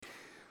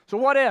So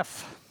what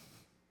if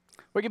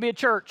we could be a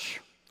church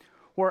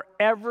where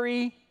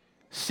every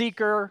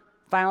seeker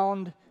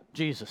found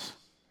Jesus?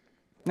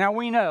 Now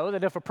we know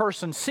that if a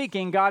person's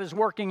seeking, God is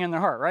working in their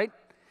heart, right?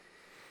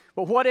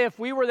 But what if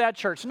we were that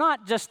church?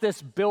 Not just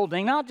this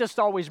building, not just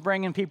always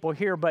bringing people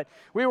here, but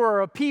we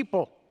were a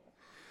people.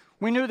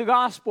 We knew the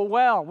gospel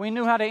well. We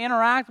knew how to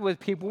interact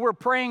with people. We were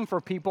praying for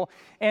people.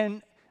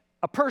 And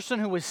a person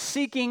who was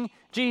seeking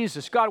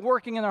Jesus, God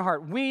working in their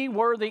heart, we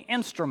were the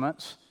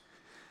instruments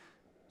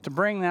to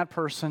bring that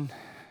person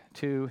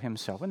to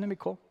himself. Wouldn't that be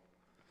cool?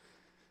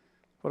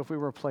 What if we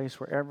were a place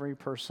where every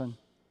person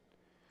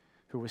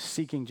who was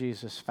seeking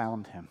Jesus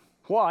found him?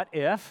 What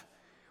if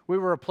we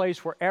were a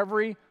place where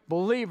every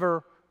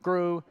believer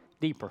grew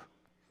deeper?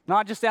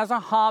 Not just as a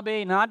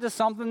hobby, not just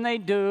something they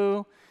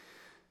do,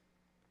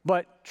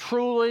 but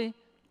truly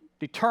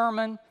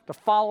determined to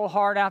follow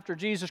hard after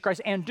Jesus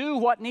Christ and do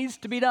what needs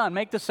to be done,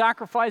 make the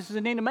sacrifices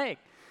they need to make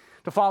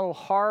to follow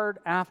hard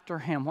after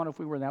him. What if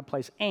we were that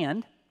place?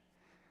 And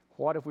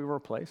what if we were a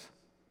place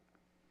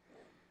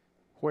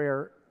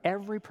where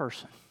every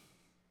person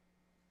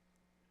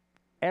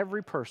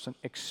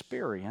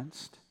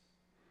experienced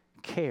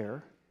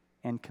care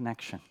and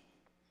connection?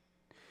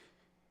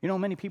 You know,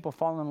 many people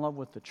fall in love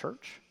with the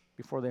church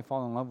before they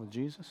fall in love with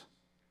Jesus.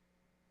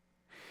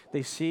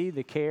 They see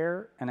the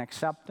care and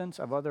acceptance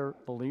of other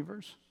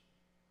believers,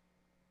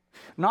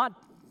 not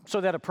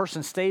so that a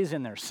person stays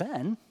in their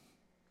sin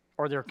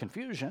or their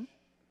confusion,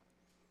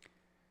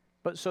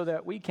 but so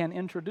that we can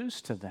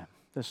introduce to them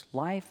this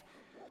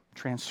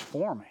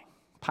life-transforming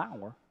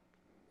power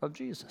of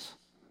Jesus.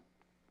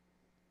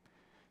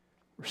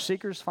 Where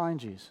seekers find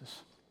Jesus,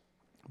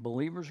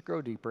 believers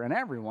grow deeper, and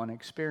everyone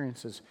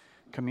experiences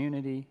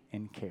community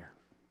and care.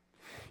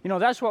 You know,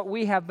 that's what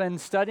we have been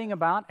studying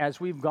about as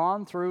we've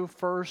gone through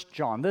 1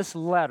 John, this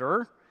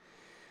letter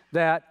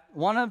that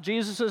one of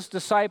Jesus'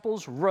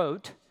 disciples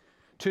wrote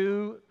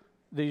to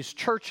these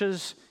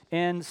churches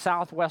in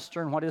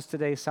what is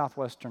today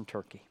southwestern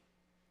Turkey.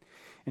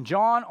 And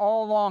John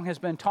all along has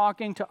been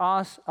talking to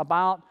us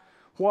about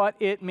what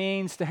it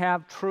means to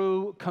have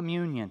true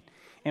communion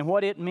and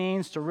what it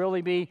means to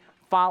really be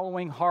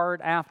following hard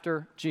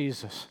after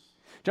Jesus.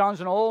 John's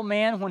an old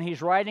man when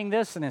he's writing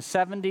this in his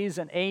 70s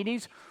and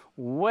 80s,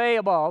 way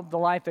above the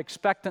life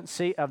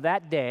expectancy of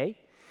that day.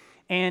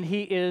 And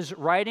he is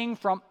writing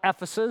from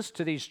Ephesus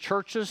to these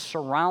churches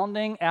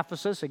surrounding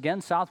Ephesus, again,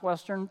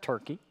 southwestern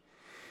Turkey.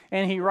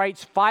 And he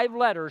writes 5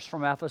 letters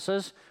from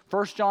Ephesus,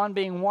 1 John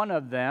being one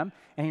of them.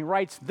 And he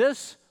writes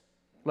this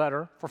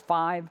letter for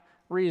 5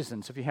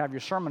 reasons. If you have your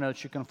sermon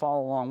notes, you can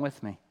follow along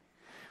with me.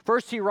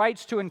 First, he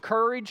writes to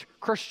encourage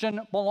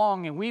Christian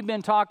belonging. We've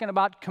been talking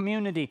about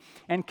community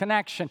and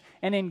connection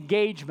and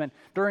engagement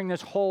during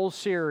this whole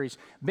series.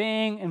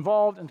 Being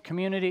involved in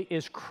community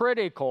is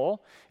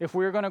critical if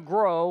we're going to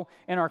grow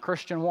in our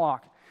Christian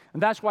walk.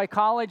 And that's why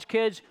college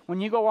kids,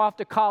 when you go off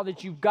to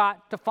college, you've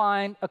got to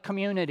find a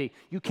community.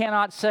 You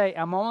cannot say,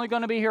 I'm only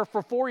going to be here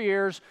for 4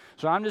 years,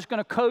 so I'm just going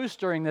to coast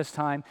during this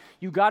time.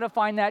 You've got to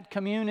find that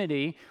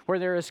community where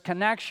there is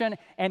connection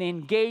and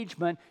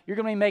engagement. You're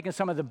going to be making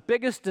some of the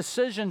biggest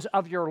decisions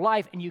of your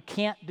life, and you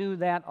can't do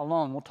that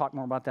alone. We'll talk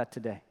more about that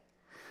today.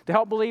 To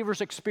help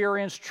believers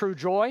experience true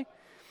joy,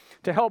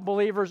 to help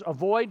believers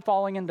avoid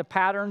falling into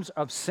patterns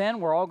of sin.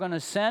 We're all going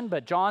to sin,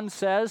 but John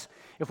says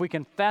if we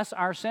confess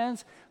our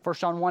sins, 1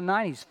 John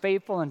 1:9, he's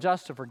faithful and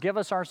just to forgive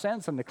us our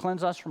sins and to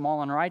cleanse us from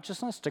all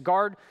unrighteousness, to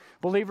guard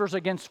believers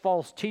against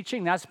false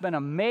teaching. That's been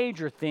a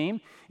major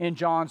theme in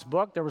John's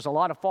book. There was a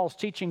lot of false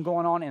teaching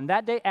going on in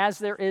that day, as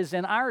there is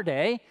in our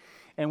day,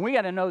 and we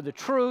got to know the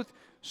truth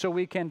so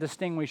we can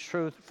distinguish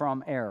truth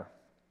from error.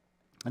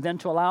 And then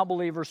to allow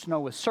believers to know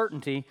with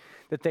certainty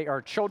that they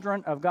are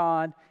children of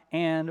God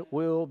and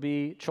will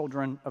be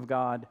children of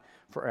God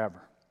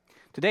forever.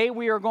 Today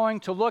we are going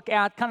to look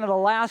at kind of the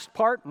last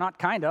part, we're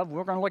going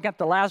to look at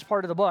the last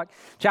part of the book,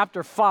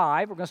 chapter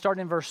 5. We're going to start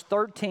in verse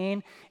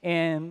 13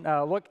 and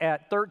look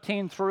at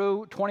 13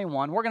 through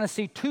 21. We're going to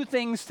see 2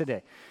 things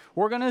today.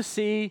 We're going to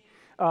see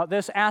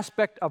this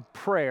aspect of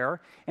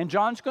prayer, and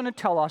John's going to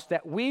tell us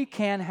that we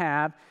can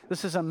have,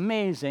 this is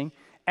amazing,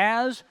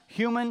 as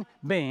human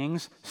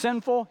beings,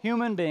 sinful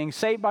human beings,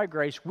 saved by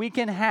grace, we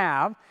can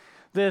have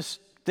this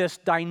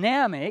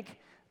dynamic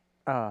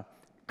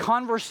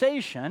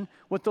conversation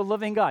with the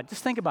living God.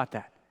 Just think about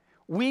that.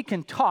 We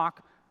can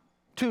talk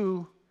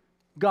to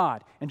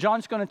God. And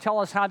John's going to tell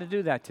us how to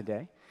do that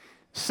today.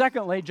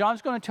 Secondly,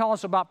 John's going to tell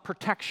us about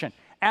protection.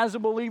 As a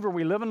believer,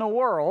 we live in the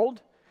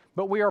world,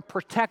 but we are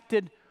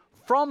protected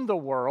from the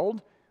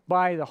world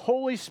by the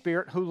Holy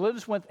Spirit who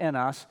lives within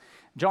us.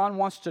 John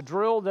wants to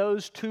drill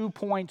those 2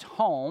 points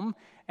home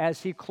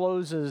as he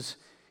closes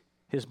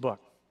his book.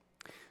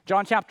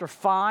 John chapter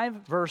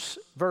 5, verse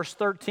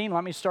 13,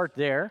 let me start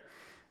there.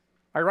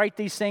 I write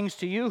these things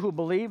to you who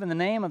believe in the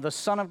name of the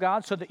Son of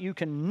God so that you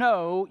can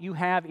know you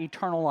have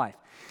eternal life.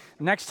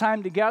 Next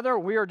time together,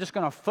 we are just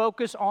going to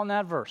focus on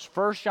that verse.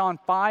 1 John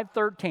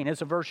 5:13.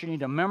 It's a verse you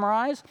need to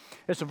memorize.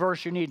 It's a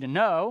verse you need to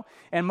know.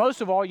 And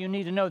most of all, you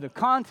need to know the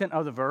content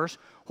of the verse.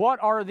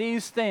 What are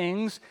these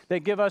things that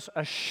give us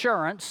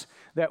assurance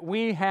that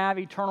we have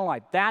eternal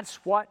life? That's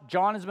what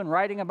John has been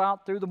writing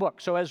about through the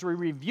book. So as we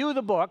review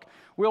the book,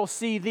 we'll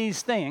see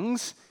these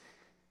things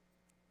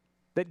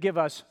that give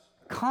us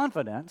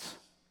confidence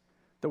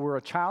that we're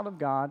a child of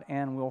God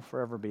and will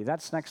forever be.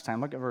 That's next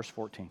time. Look at verse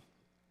 14.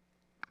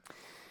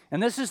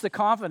 And this is the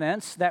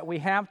confidence that we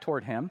have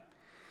toward him,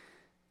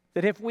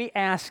 that if we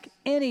ask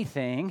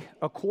anything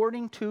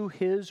according to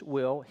his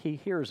will, he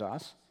hears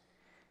us.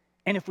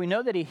 And if we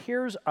know that he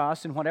hears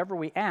us in whatever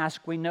we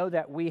ask, we know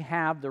that we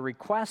have the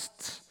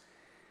requests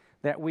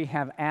that we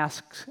have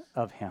asked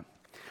of him.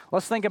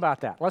 Let's think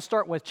about that. Let's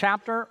start with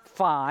chapter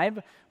 5,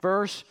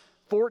 verse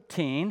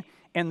 14.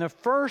 And the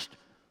first,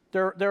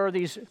 there are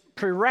these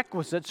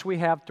prerequisites we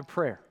have to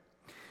prayer.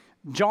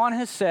 John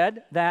has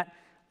said that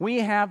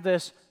we have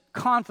this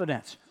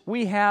confidence.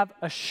 We have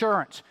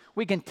assurance.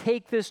 We can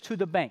take this to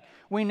the bank.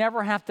 We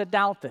never have to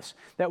doubt this.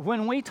 That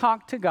when we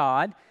talk to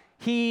God,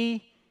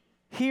 he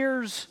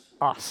hears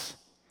us.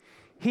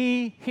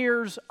 He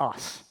hears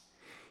us.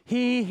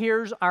 He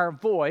hears our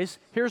voice.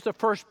 Here's the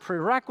first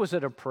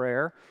prerequisite of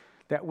prayer,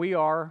 that we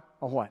are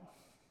a what?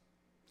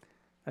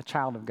 A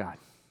child of God.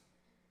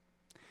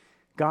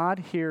 God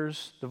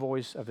hears the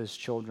voice of his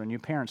children. You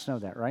parents know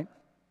that, right?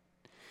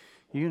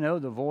 You know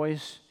the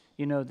voice,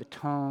 you know the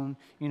tone,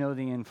 you know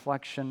the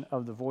inflection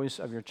of the voice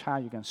of your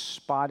child. You can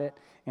spot it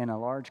in a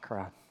large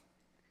crowd.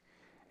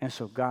 And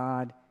so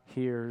God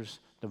hears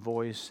the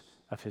voice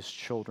of his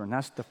children.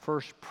 That's the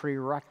first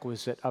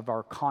prerequisite of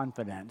our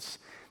confidence,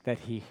 that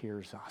he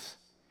hears us.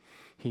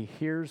 He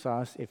hears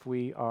us if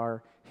we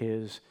are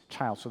his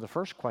child. So the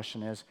first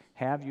question is,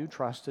 have you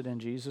trusted in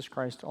Jesus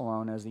Christ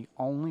alone as the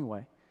only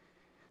way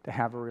to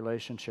have a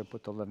relationship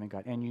with the living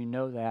God? And you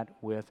know that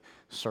with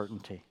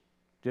certainty.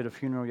 Did a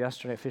funeral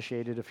yesterday,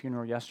 officiated a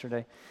funeral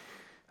yesterday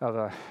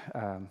of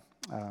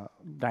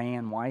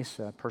Diane Weiss,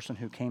 a person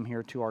who came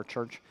here to our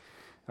church.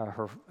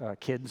 Her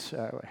kids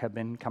have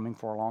been coming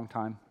for a long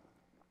time.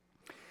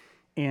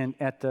 And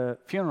at the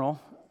funeral,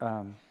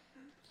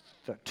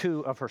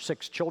 two of her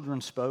 6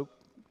 children spoke,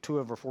 2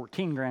 of her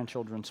 14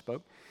 grandchildren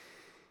spoke.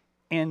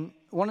 And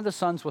one of the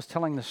sons was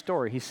telling the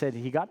story. He said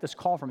he got this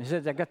call he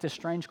said, I got this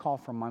strange call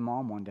from my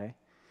mom one day.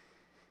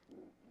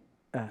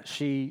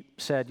 She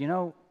said,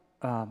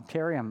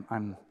 Terry,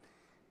 I'm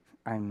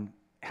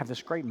have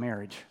this great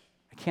marriage.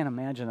 I can't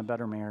imagine a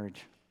better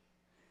marriage.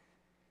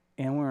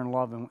 And we're in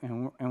love,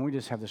 and we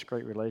just have this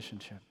great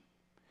relationship.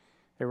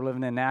 They were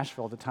living in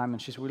Nashville at the time,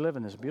 and she said, we live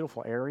in this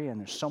beautiful area, and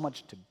there's so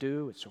much to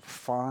do. It's so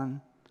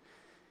fun.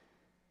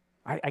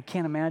 I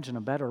can't imagine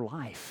a better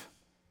life.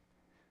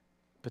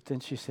 But then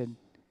she said,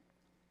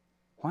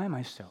 why am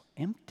I so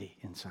empty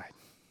inside?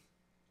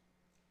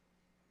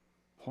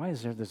 Why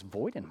is there this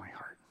void in my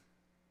heart?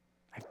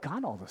 I've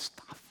got all this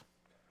stuff.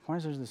 Why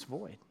is there this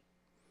void?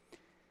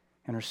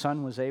 And her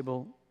son was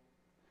able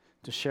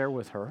to share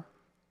with her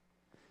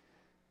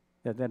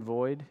that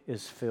void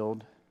is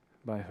filled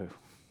by who?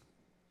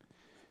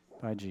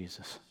 By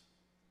Jesus.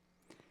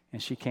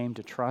 And she came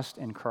to trust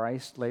in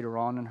Christ later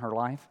on in her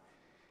life.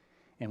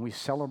 And we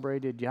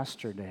celebrated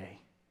yesterday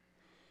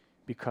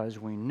because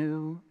we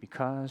knew,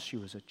 because she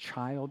was a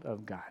child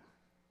of God,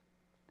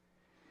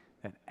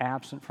 that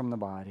absent from the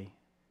body,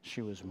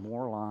 she was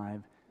more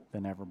alive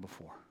than ever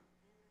before.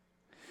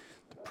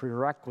 The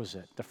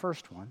prerequisite, the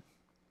first one,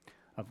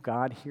 of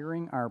God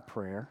hearing our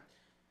prayer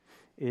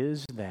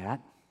is that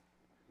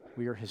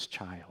we are his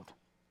child.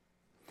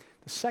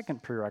 The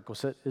second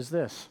prerequisite is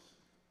this.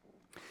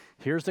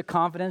 Here's the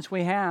confidence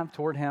we have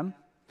toward him,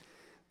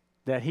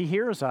 that he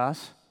hears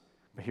us,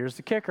 but here's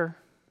the kicker.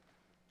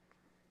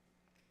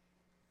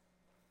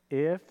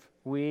 If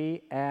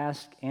we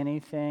ask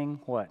anything,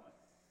 what?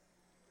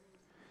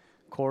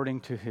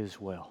 According to his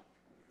will.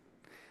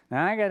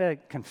 Now, I got to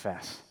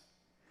confess,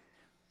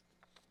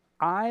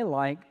 I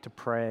like to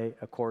pray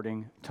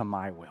according to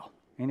my will.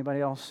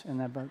 Anybody else in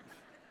that boat?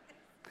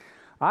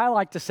 I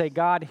like to say,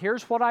 God,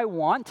 here's what I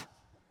want,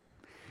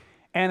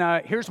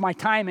 and here's my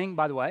timing,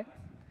 by the way,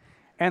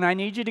 and I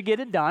need you to get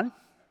it done,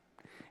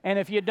 and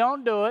if you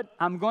don't do it,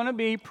 I'm going to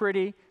be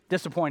pretty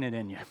disappointed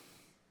in you.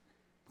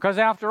 Because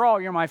after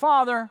all, you're my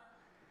father,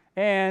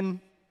 and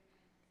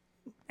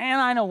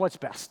I know what's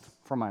best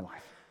for my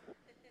life.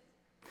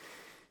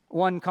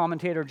 One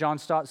commentator, John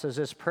Stott, says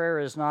this: prayer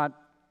is not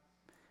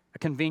a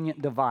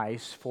convenient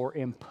device for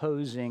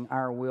imposing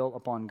our will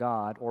upon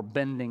God or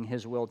bending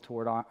his will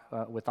toward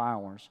with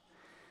ours,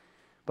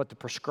 but the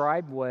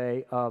prescribed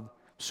way of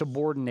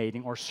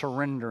subordinating or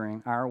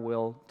surrendering our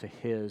will to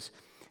his.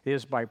 It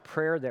is by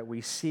prayer that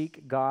we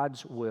seek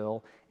God's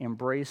will,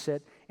 embrace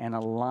it, and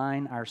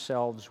align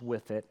ourselves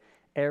with it.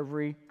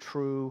 Every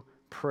true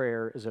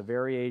prayer is a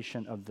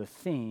variation of the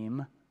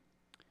theme,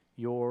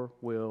 your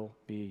will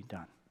be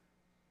done.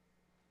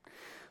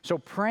 So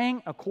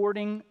praying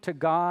according to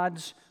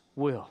God's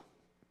will.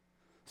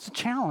 It's a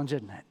challenge,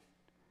 isn't it?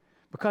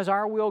 Because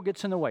our will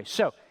gets in the way.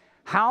 So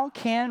how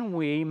can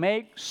we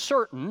make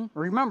certain,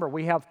 remember,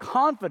 we have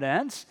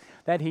confidence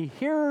that He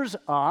hears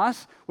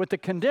us with the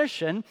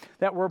condition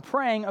that we're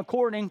praying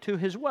according to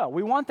His will.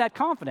 We want that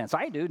confidence.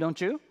 I do, don't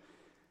you?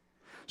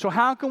 So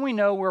how can we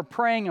know we're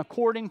praying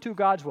according to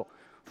God's will?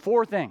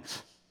 4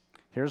 things.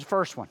 Here's the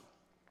first one.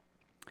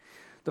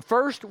 The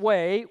first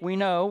way we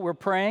know we're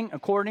praying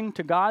according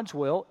to God's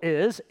will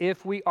is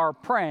if we are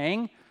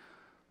praying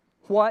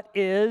what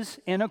is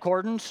in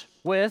accordance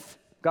with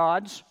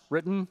God's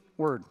written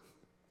word.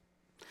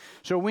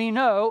 So we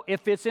know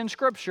if it's in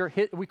Scripture,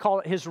 we call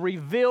it His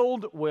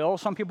revealed will.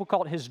 Some people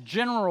call it His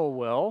general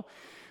will.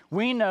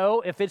 We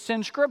know if it's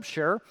in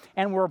Scripture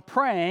and we're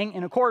praying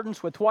in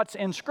accordance with what's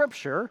in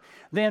Scripture,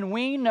 then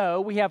we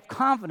know we have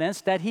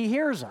confidence that He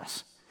hears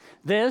us.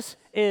 This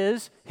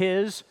is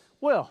His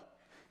will.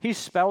 He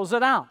spells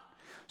it out.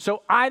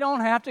 So I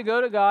don't have to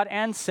go to God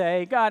and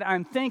say, God,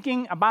 I'm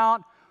thinking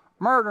about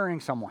murdering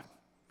someone.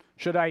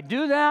 Should I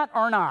do that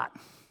or not?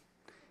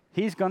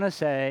 He's going to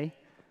say,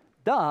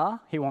 duh.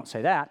 He won't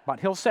say that,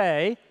 but He'll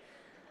say,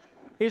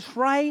 it's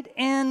right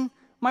in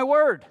my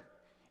word.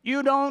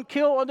 You don't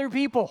kill other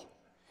people.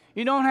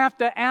 You don't have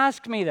to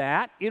ask me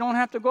that. You don't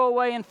have to go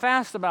away and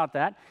fast about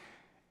that.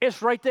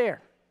 It's right there.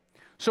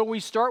 So we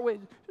start with,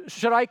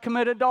 should I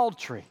commit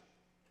adultery?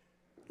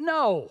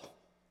 No,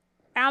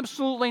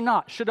 absolutely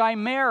not. Should I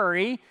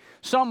marry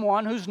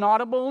someone who's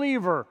not a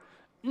believer?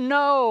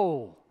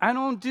 No, I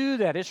don't do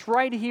that. It's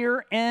right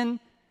here in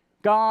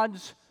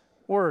God's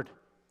word.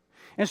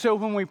 And so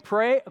when we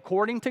pray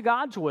according to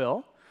God's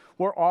will,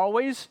 we're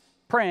always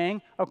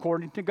praying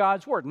according to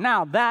God's word.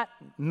 Now, that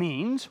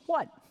means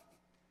what?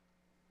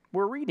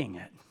 We're reading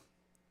it.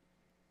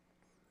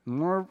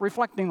 And we're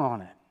reflecting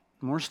on it.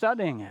 And we're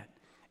studying it.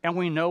 And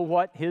we know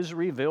what His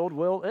revealed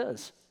will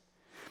is.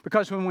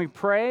 Because when we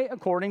pray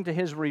according to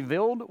His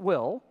revealed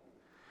will,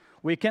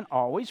 we can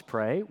always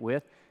pray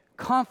with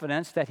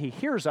confidence that He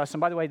hears us.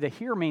 And by the way, the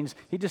hear means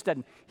He just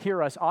doesn't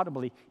hear us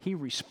audibly. He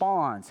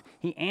responds.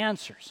 He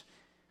answers.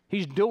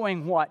 He's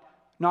doing what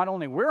not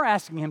only we're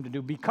asking Him to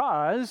do,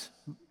 because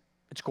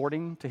it's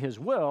according to His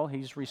will,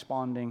 He's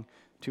responding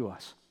to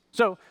us.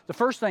 So the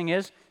first thing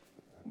is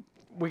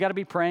we got to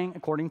be praying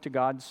according to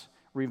God's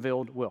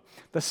revealed will.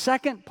 The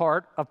second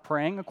part of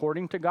praying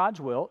according to God's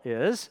will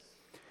is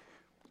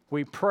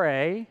we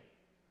pray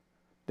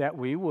that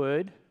we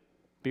would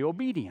be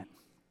obedient.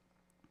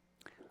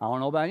 I don't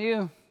know about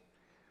you,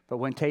 but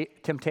when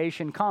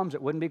temptation comes,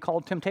 it wouldn't be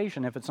called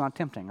temptation if it's not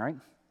tempting, right?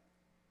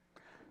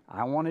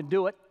 I want to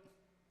do it,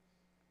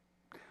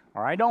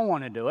 or I don't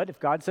want to do it. If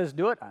God says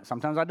do it,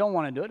 sometimes I don't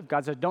want to do it. If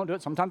God says don't do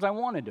it, sometimes I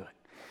want to do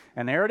it.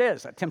 And there it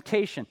is, a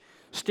temptation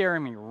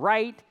staring me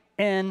right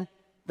in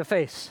the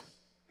face.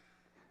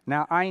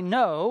 Now, I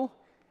know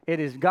it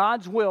is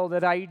God's will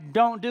that I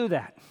don't do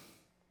that,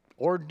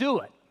 or do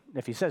it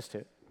if He says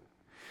to.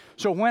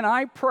 So when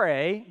I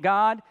pray,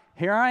 God,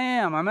 here I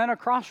am. I'm at a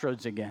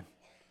crossroads again.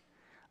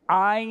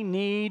 I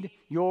need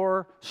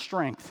your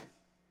strength.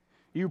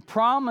 You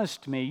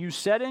promised me, you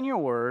said in your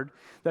word,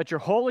 that your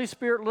Holy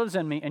Spirit lives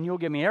in me and you'll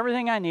give me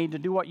everything I need to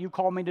do what you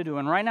call me to do.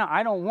 And right now,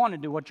 I don't want to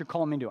do what you're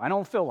calling me to do. I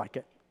don't feel like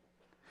it.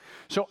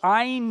 So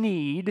I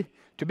need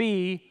to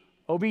be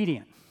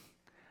obedient.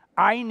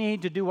 I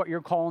need to do what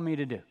you're calling me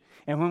to do.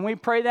 And when we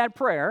pray that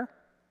prayer,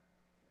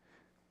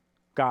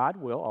 God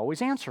will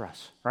always answer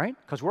us, right?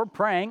 Because we're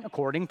praying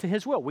according to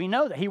His will. We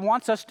know that He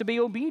wants us to be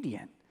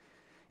obedient.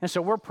 And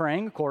so we're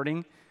praying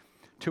according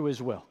to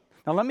His will.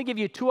 Now, let me give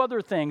you 2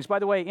 other things. By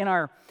the way, in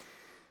our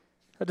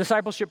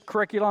discipleship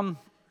curriculum,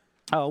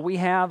 we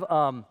have,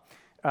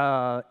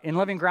 in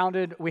Living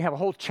Grounded, we have a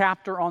whole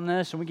chapter on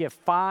this, and we give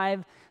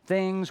 5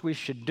 things we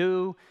should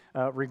do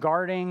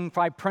regarding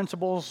 5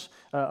 principles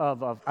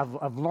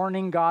of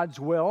learning God's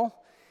will.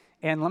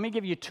 And let me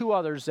give you 2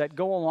 others that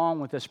go along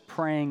with this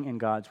praying in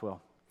God's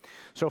will.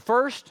 So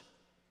first,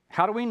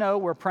 how do we know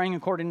we're praying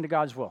according to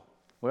God's will?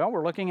 Well,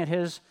 we're looking at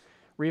His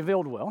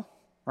revealed will,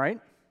 right?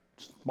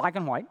 It's black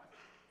and white.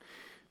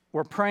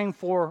 We're praying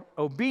for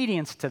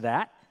obedience to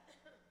that.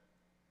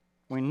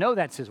 We know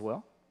that's His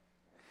will.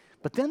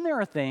 But then there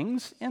are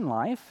things in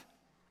life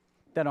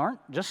that aren't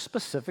just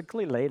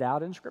specifically laid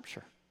out in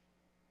Scripture.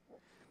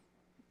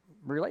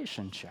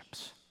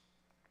 Relationships.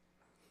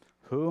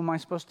 Who am I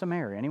supposed to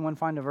marry? Anyone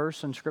find a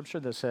verse in Scripture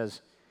that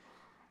says,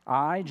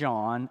 I,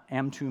 John,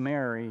 am to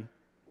marry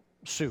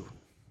Sue?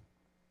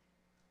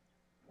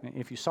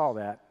 If you saw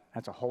that,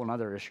 that's a whole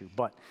other issue.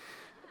 But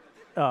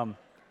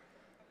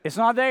it's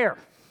not there.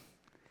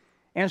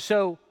 And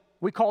so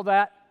we call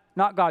that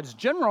not God's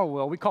general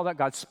will, we call that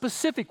God's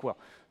specific will.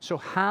 So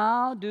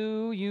how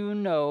do you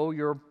know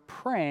you're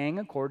praying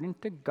according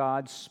to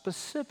God's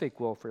specific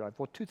will for your life?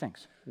 Well, 2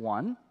 things.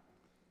 1,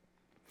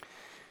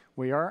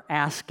 we are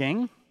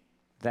asking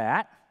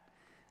that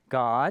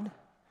God,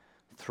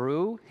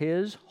 through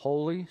His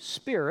Holy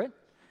Spirit,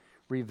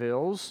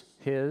 reveals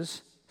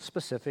His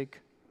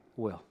specific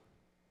will.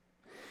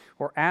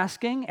 We're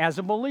asking, as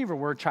a believer,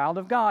 we're a child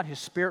of God, His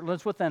Spirit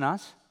lives within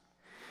us.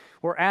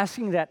 We're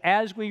asking that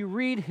as we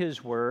read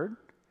His Word,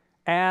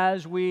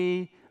 as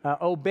we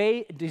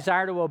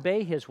desire to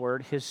obey His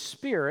Word, His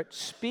Spirit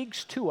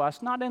speaks to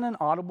us, not in an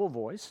audible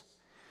voice,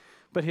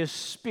 but His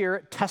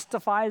Spirit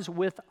testifies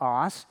with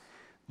us,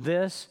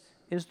 this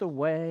is the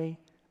way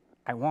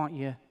I want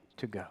you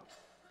to go.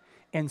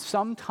 And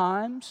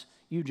sometimes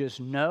you just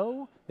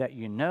know that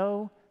you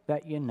know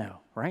that you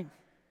know, right?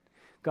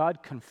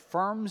 God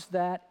confirms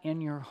that in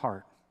your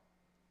heart.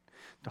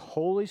 The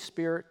Holy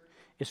Spirit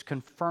is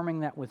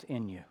confirming that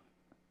within you.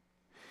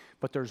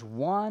 But there's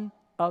one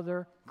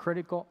other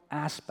critical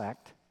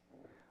aspect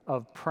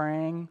of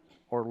praying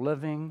or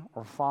living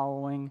or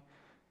following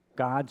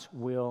God's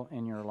will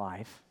in your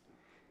life.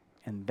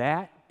 And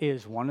that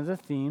is one of the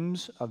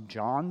themes of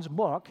John's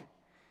book.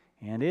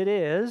 And it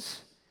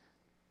is,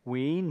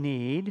 we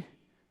need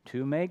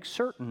to make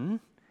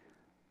certain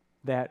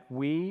that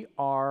we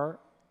are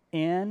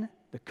in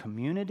the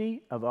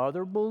community of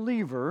other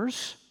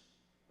believers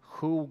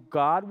who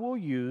God will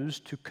use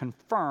to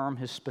confirm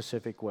His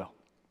specific will.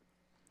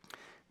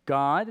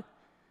 God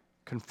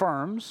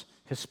confirms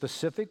His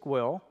specific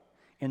will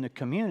in the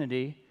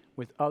community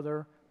with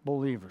other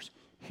believers.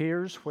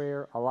 Here's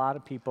where a lot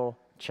of people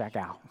check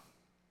out.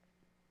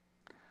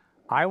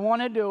 I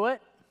want to do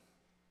it.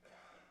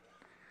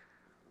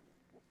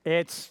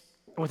 It's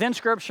within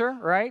Scripture,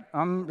 right?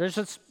 There's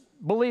this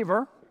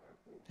believer.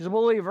 He's a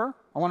believer.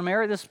 I want to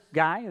marry this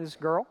guy, this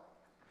girl.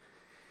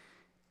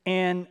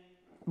 And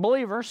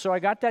believer, so I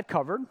got that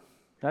covered.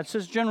 That's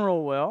His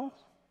general will.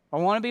 I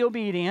want to be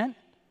obedient.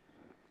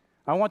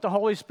 I want the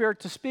Holy Spirit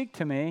to speak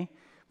to me.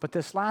 But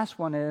this last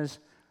one is,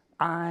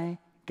 I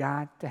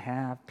got to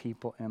have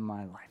people in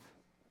my life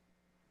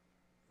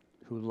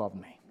who love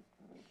me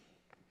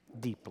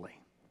deeply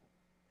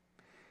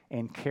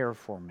and care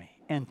for me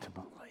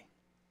intimately,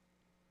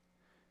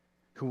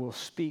 who will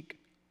speak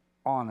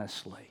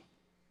honestly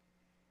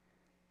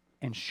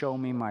and show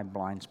me my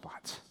blind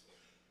spots.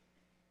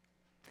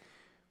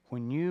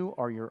 When you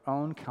are your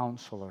own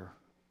counselor,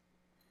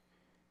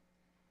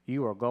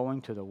 you are going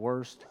to the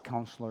worst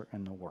counselor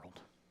in the world.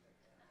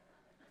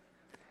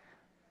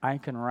 I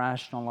can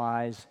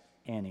rationalize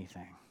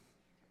anything.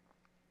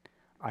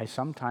 I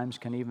sometimes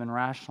can even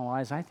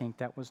rationalize, I think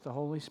that was the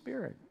Holy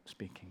Spirit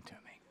speaking to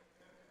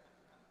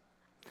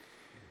me.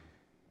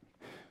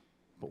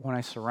 But when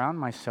I surround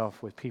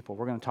myself with people,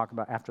 we're going to talk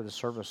about after the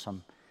service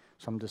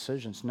some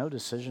decisions. No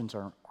decisions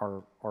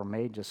are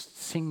made just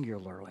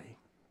singularly.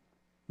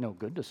 No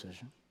good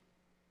decision.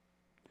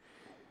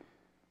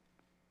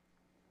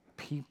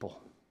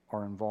 People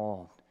are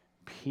involved.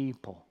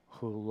 People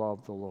who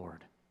love the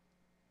Lord.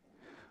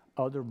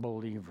 Other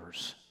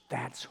believers.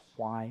 That's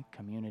why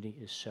community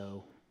is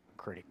so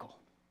critical.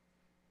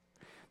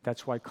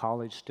 That's why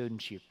college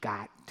students, you've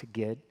got to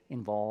get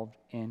involved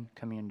in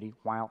community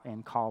while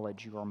in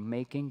college. You are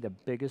making the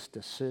biggest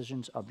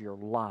decisions of your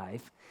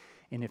life.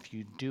 And if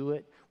you do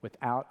it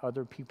without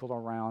other people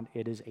around,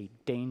 it is a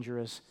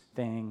dangerous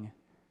thing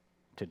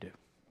to do.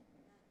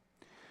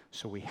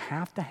 So we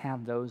have to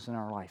have those in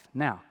our life.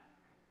 Now,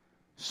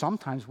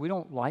 sometimes we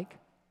don't like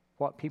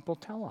what people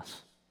tell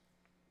us.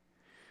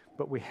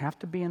 But we have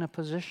to be in a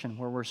position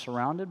where we're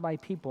surrounded by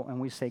people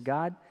and we say,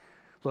 God,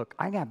 look,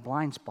 I got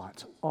blind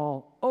spots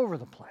all over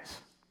the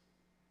place.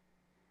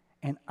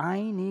 And I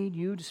need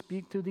you to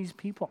speak to these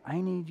people. I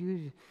need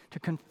you to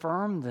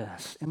confirm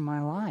this in my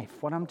life,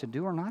 what I'm to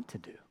do or not to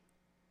do.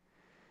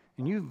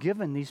 And you've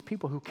given these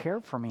people who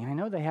care for me. I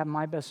know they have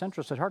my best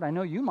interest at heart. I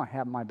know you might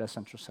have my best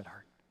interest at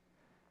heart.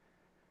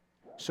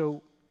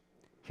 So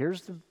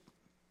here's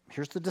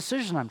the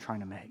decision I'm trying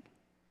to make.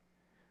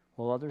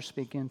 Will others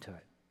speak into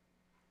it?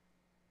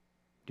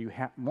 Do you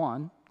have,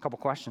 a couple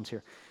questions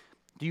here.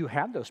 Do you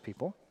have those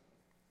people?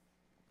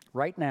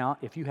 Right now,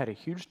 if you had a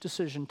huge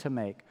decision to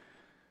make,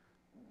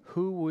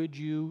 who would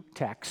you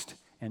text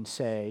and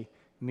say,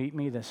 meet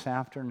me this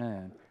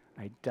afternoon.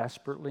 I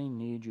desperately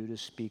need you to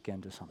speak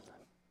into something.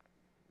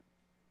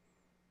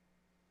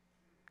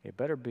 It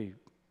better be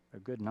a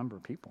good number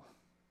of people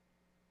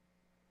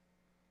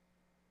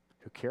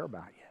who care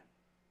about you.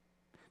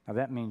 Now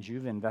that means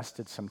you've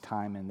invested some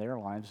time in their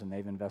lives and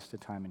they've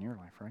invested time in your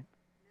life, right?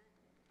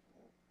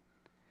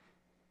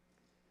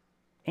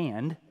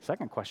 And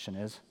second question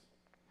is,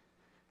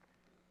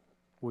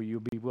 will you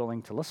be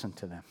willing to listen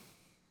to them?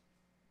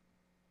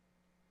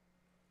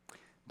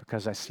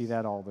 Because I see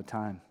that all the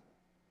time.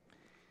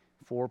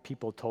 4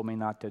 people told me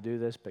not to do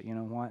this, but you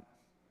know what?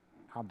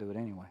 I'll do it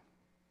anyway.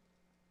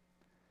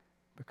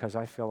 Because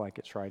I feel like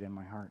it's right in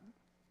my heart.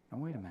 Now,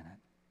 wait a minute.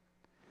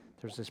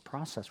 There's this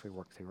process we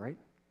work through, right?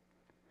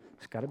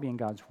 It's got to be in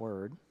God's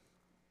Word.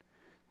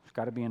 It's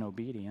got to be in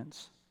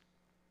obedience.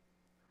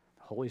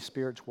 The Holy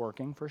Spirit's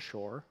working for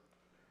sure.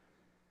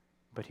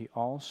 But He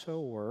also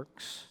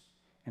works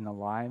in the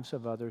lives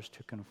of others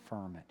to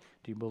confirm it.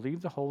 Do you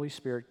believe the Holy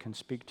Spirit can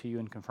speak to you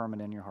and confirm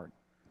it in your heart?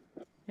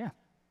 Yeah.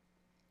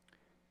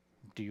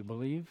 Do you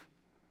believe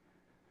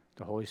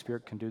the Holy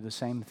Spirit can do the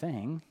same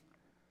thing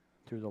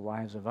through the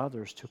lives of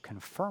others to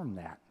confirm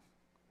that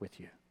with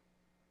you.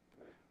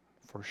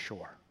 For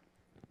sure.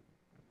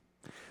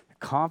 The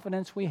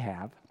confidence we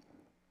have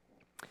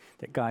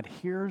that God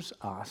hears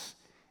us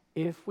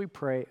if we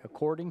pray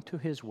according to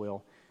His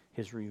will,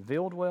 His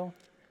revealed will,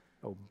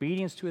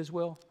 obedience to His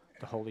will,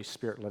 the Holy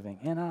Spirit living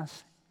in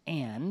us,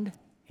 and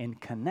in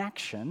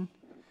connection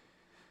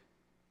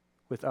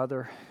with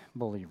other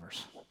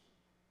believers.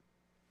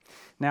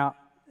 Now,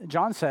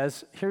 John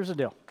says, here's the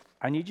deal.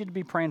 I need you to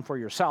be praying for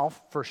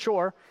yourself, for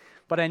sure,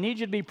 but I need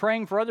you to be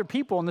praying for other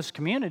people in this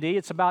community.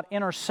 It's about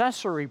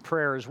intercessory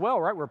prayer as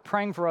well, right? We're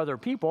praying for other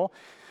people.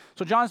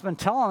 So John's been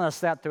telling us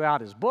that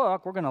throughout his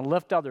book. We're going to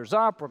lift others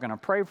up. We're going to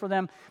pray for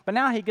them. But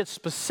now he gets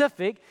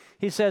specific.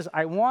 He says,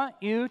 I want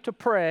you to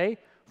pray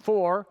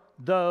for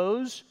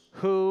those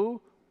who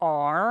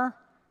are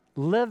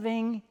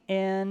living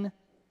in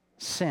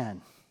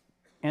sin,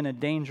 in a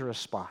dangerous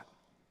spot.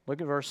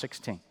 Look at verse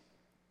 16.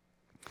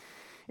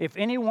 If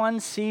anyone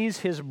sees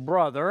his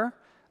brother,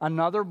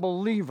 another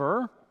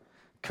believer,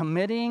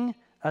 committing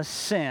a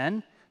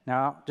sin,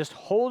 now just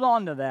hold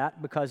on to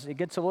that because it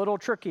gets a little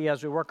tricky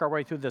as we work our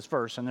way through this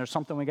verse, and there's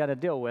something we got to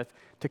deal with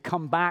to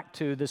come back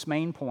to this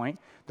main point.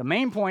 The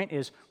main point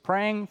is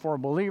praying for a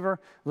believer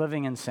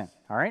living in sin,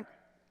 all right?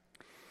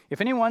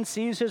 If anyone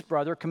sees his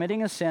brother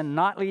committing a sin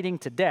not leading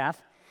to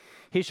death,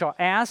 he shall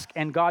ask,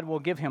 and God will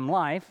give him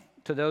life.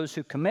 To those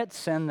who commit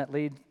sin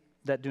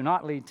that do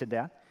not lead to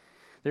death,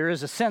 there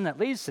is a sin that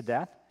leads to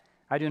death.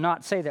 I do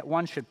not say that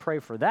one should pray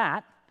for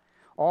that.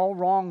 All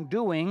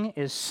wrongdoing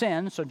is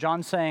sin. So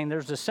John's saying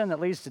there's a sin that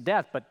leads to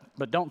death,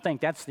 but don't think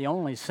that's the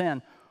only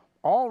sin.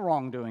 All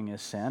wrongdoing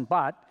is sin,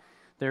 but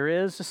there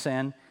is a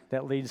sin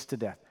that leads to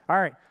death. All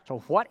right, so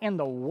what in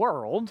the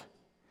world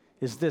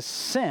is this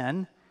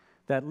sin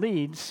that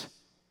leads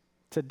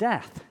to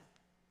death?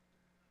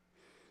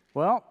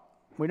 Well,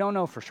 we don't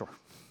know for sure.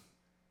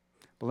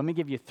 But let me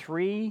give you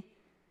three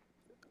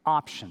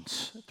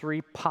options, three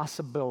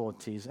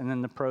possibilities, and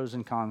then the pros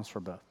and cons for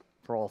both,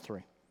 for all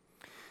three.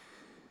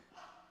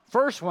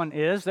 First one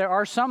is there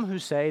are some who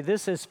say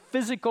this is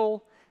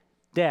physical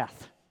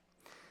death.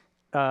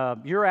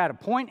 You're at a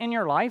point in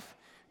your life,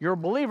 you're a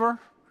believer,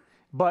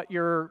 but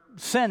you're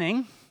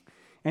sinning,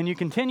 and you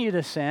continue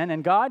to sin,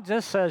 and God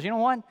just says, you know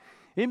what?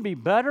 It'd be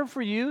better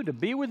for you to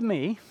be with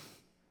me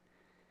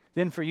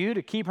than for you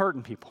to keep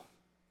hurting people.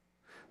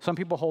 Some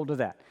people hold to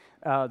that.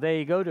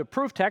 They go to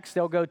proof text.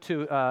 They'll go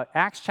to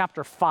Acts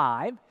chapter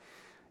 5,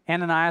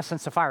 Ananias and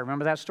Sapphira.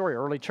 Remember that story?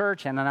 Early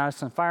church, Ananias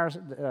and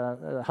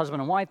Sapphira,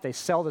 husband and wife, they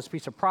sell this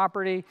piece of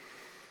property.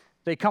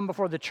 They come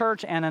before the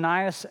church.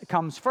 Ananias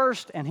comes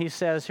first, and he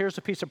says, here's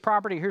a piece of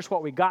property. Here's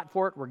what we got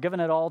for it. We're giving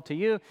it all to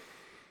you.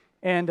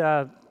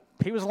 And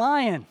he was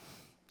lying.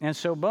 And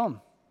so,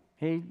 boom,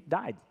 he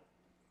died.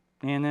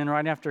 And then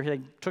right after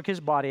he took his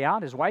body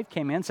out, his wife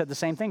came in, said the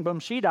same thing. Boom,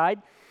 she died.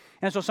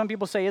 And so some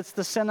people say it's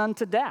the sin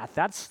unto death.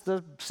 That's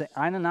the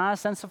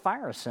Ananias and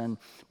Sapphira sin.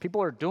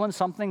 People are doing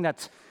something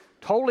that's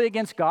totally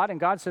against God,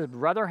 and God says,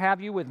 rather have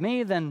you with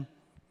me than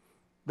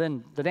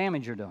the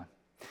damage you're doing.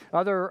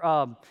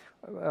 Other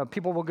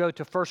people will go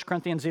to 1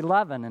 Corinthians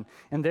 11,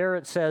 and there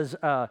it says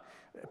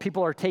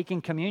people are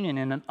taking communion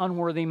in an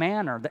unworthy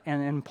manner.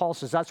 And Paul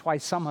says that's why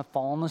some have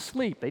fallen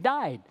asleep. They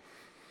died.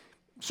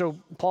 So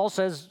Paul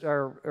says,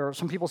 or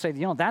some people say,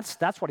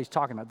 that's what he's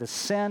talking about, the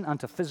sin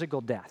unto physical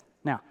death.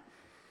 Now,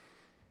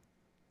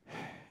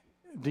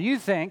 do you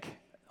think,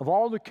 of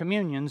all the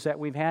communions that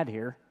we've had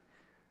here,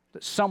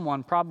 that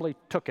someone probably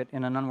took it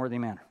in an unworthy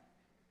manner?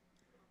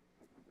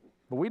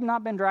 But we've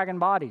not been dragging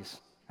bodies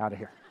out of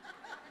here.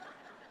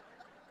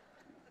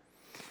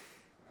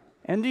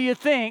 And do you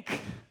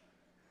think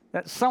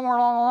that somewhere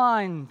along the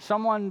line,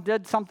 someone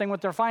did something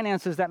with their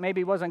finances that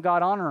maybe wasn't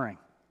God-honoring?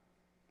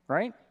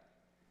 Right?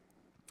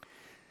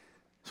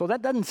 So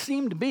that doesn't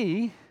seem to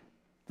be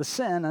the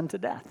sin unto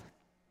death,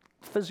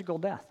 physical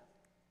death.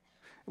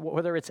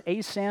 Whether it's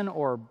a sin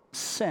or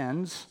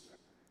sins,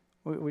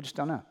 we just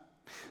don't know.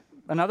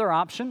 Another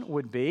option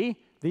would be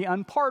the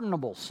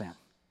unpardonable sin.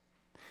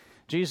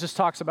 Jesus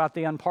talks about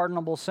the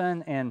unpardonable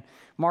sin in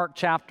Mark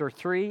chapter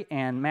 3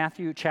 and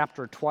Matthew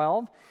chapter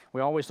 12.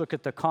 We always look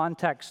at the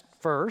context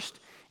first,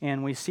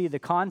 and we see the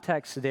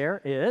context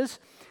there is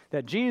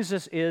that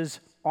Jesus is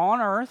on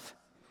earth,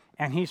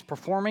 and he's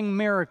performing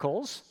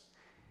miracles,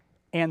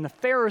 and the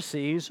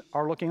Pharisees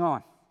are looking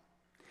on.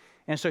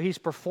 And so he's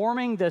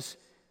performing this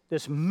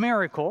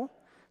miracle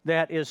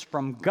that is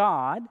from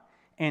God,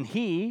 and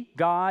he,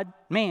 God,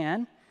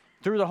 man,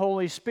 through the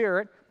Holy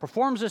Spirit,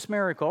 performs this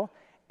miracle.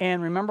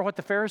 And remember what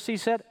the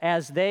Pharisees said?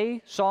 As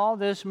they saw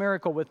this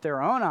miracle with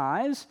their own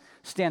eyes,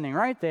 standing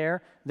right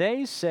there,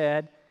 they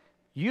said,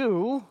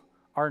 you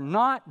are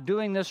not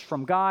doing this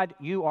from God.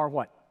 You are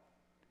what?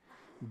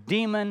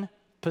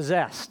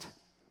 Demon-possessed.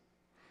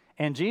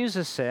 And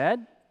Jesus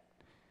said,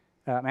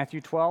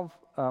 Matthew 12,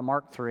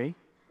 Mark 3,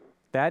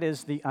 that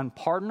is the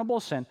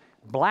unpardonable sin,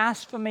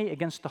 blasphemy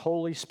against the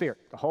Holy Spirit.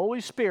 The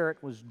Holy Spirit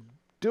was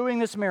doing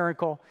this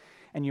miracle,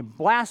 and you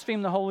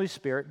blaspheme the Holy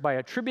Spirit by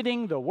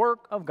attributing the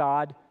work of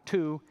God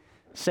to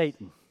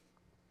Satan.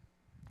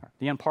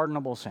 The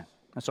unpardonable sin.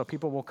 And so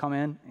people will come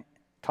in,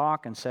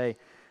 talk, and say,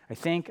 I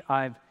think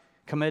I've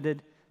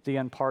committed the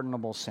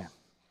unpardonable sin.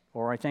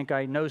 Or I think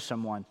I know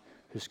someone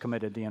who's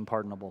committed the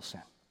unpardonable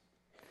sin.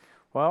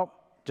 Well,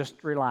 just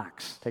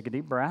relax. Take a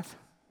deep breath.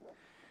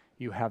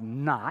 You have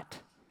not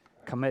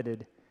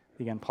committed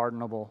the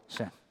unpardonable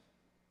sin.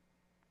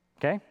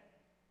 Okay?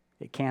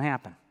 It can't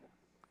happen.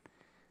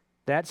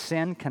 That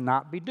sin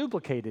cannot be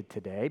duplicated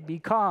today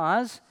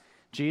because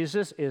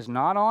Jesus is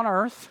not on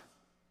earth.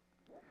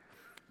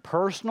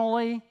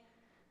 Personally,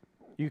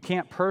 you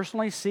can't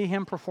personally see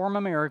him perform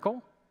a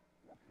miracle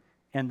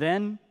and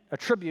then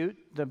attribute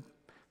the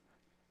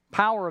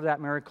power of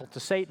that miracle to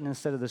Satan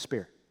instead of the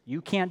Spirit.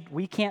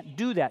 We can't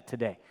do that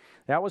today.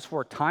 That was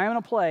for a time and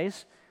a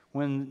place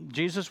when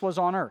Jesus was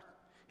on earth.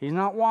 He's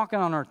not walking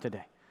on earth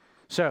today.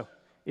 So,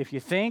 if you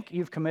think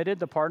you've committed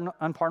the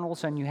unpardonable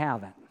sin, you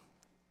haven't.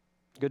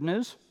 Good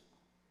news?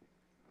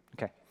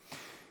 Okay.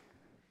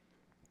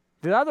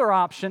 The other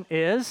option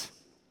is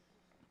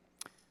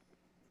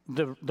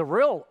the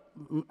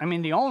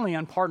only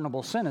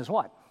unpardonable sin is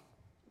what?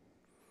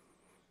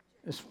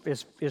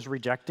 Is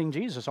rejecting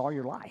Jesus all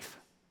your life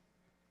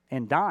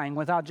and dying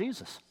without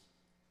Jesus.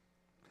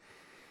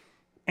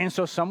 And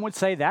so some would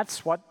say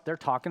that's what they're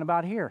talking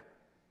about here.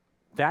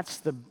 That's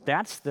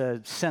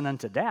the sin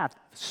unto death,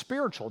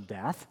 spiritual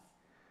death.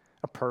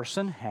 A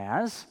person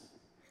has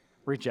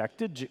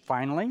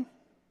finally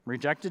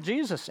rejected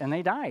Jesus, and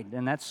they died,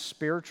 and that's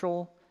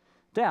spiritual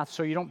death.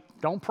 So you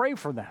don't pray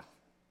for them.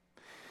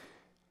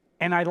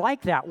 And I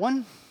like that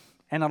one,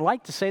 and I'd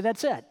like to say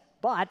that's it.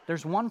 But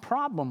there's one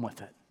problem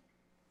with it.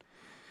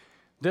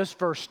 This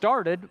verse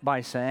started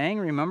by saying,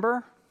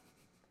 remember,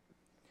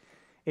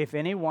 if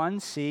anyone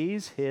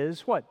sees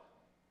his what?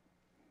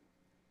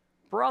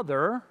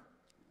 Brother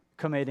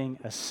committing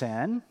a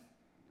sin.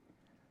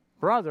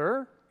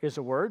 Brother is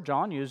a word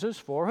John uses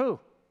for who?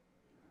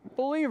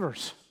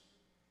 Believers.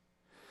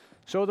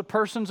 So the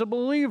person's a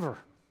believer.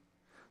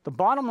 The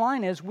bottom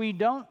line is we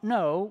don't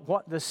know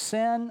what the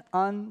sin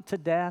unto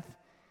death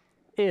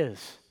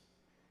is.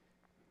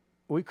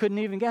 We couldn't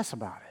even guess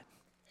about it.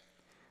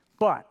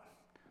 But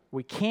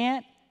we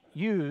can't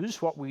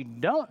use what we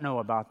don't know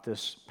about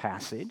this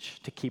passage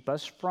to keep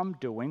us from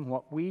doing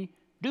what we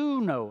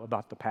do know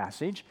about the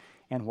passage.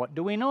 And what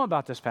do we know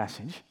about this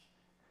passage?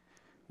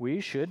 We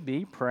should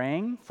be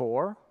praying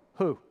for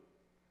who?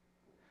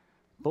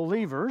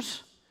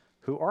 Believers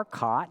who are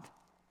caught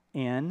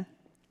in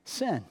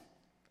sin.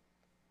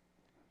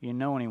 You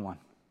know anyone?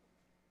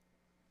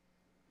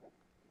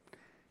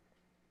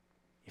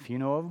 If you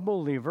know of a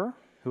believer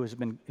who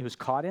was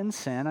caught in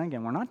sin,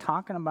 again, we're not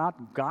talking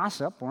about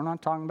gossip, we're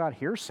not talking about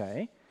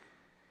hearsay.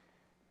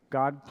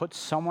 God puts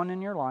someone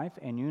in your life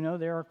and you know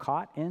they are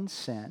caught in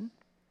sin.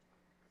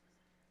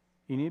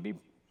 You need to be,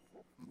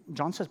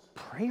 John says,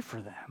 pray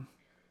for them.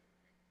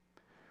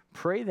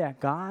 Pray that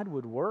God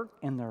would work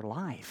in their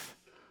life.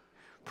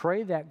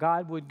 Pray that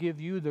God would give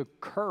you the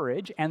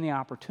courage and the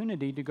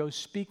opportunity to go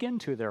speak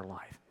into their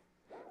life.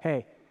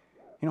 Hey,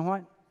 you know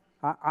what?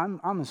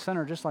 I'm a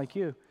sinner just like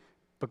you,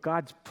 but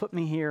God's put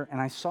me here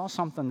and I saw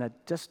something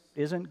that just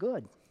isn't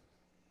good.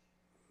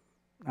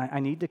 I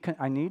need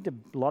to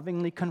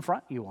lovingly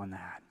confront you on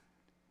that.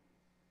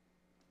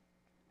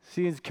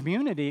 See, as a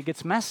community, it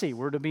gets messy.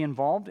 We're to be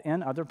involved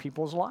in other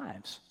people's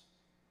lives.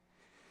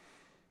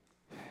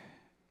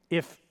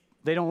 If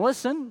they don't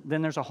listen,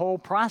 then there's a whole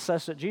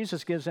process that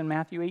Jesus gives in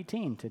Matthew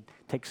 18 to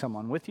take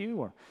someone with you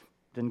or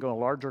then go a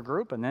larger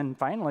group and then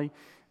finally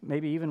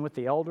maybe even with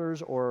the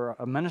elders or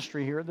a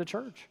ministry here at the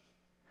church.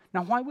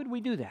 Now, why would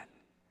we do that?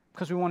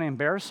 Because we want to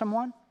embarrass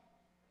someone?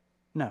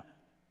 No.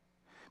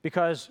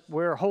 Because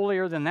we're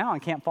holier than thou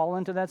and can't fall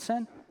into that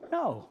sin?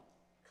 No.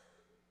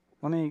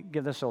 Let me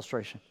give this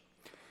illustration.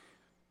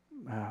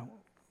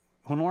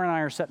 When Laura and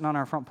I are sitting on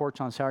our front porch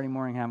on Saturday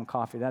morning having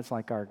coffee, that's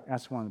one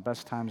of the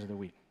best times of the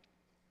week.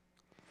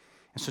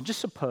 And so just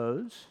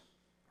suppose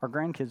our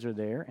grandkids are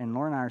there, and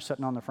Laura and I are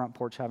sitting on the front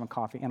porch having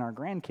coffee, and our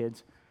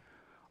grandkids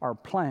are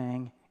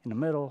playing in the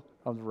middle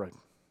of the road,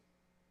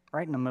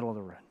 right in the middle of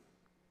the road.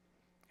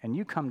 And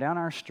you come down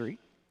our street,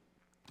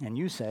 and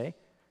you say,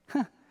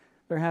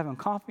 they're having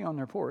coffee on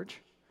their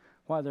porch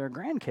while their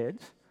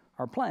grandkids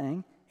are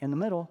playing in the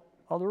middle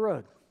of the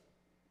road.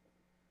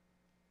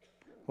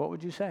 What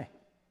would you say?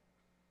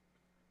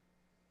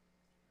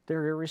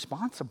 They're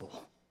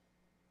irresponsible.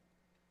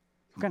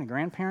 What kind of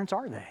grandparents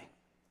are they?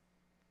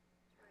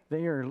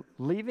 They are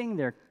leaving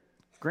their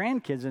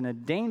grandkids in a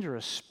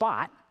dangerous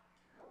spot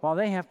while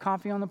they have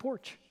coffee on the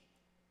porch.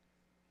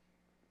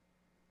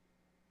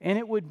 And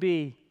it would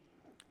be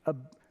a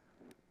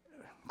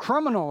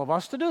criminal of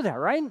us to do that,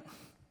 right?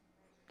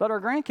 Let our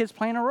grandkids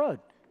play in a road.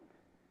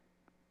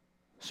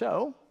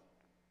 So,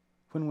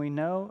 when we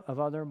know of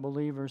other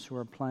believers who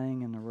are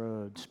playing in the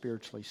road,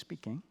 spiritually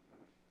speaking,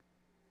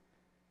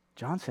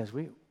 John says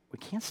we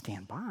can't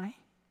stand by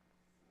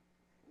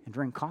and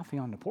drink coffee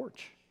on the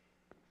porch.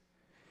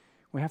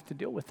 We have to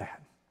deal with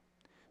that.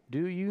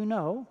 Do you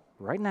know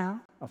right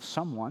now of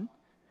someone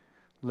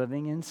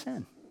living in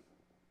sin?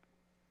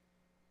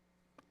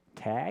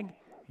 Tag,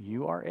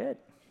 you are it.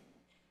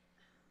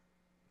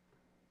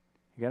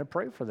 You got to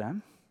pray for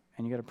them.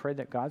 And you got to pray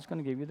that God's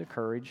going to give you the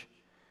courage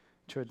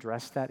to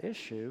address that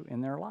issue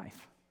in their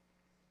life.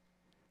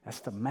 That's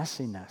the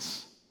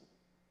messiness,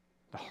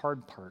 the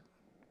hard part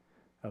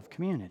of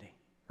community,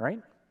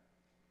 right?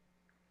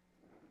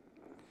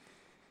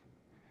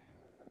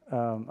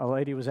 A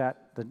lady was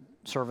at the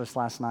service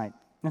last night.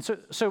 And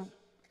so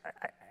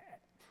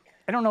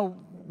I don't know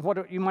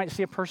what you might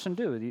see a person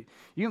do.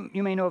 You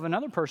may know of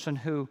another person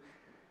who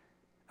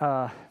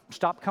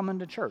stopped coming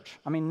to church.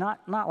 I mean,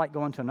 not like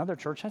going to another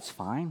church. That's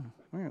fine.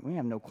 We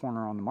have no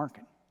corner on the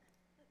market.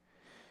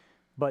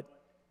 But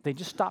they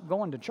just stopped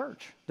going to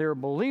church. They're a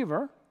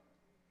believer,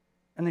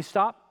 and they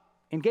stopped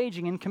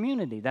engaging in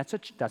community. That's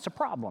a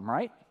problem,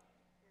 right?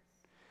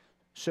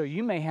 So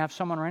you may have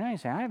someone right now, you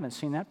say, I haven't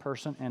seen that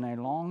person in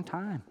a long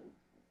time.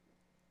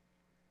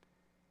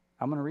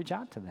 I'm going to reach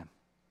out to them.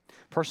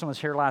 Person was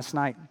here last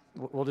night.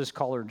 We'll just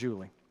call her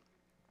Julie.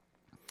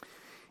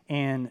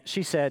 And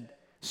she said,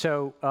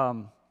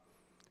 I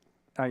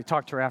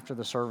talked to her after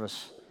the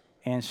service,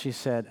 and she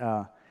said,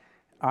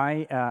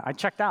 I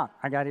checked out.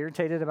 I got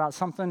irritated about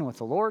something with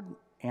the Lord,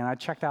 and I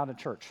checked out of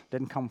church.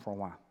 Didn't come for a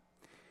while.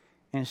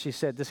 And she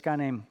said, this guy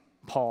named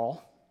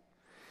Paul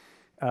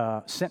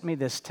sent me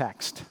this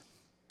text.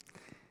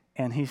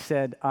 And he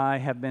said, I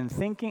have been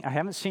thinking, I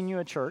haven't seen you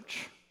at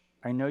church.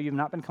 I know you've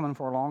not been coming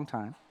for a long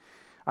time.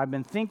 I've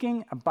been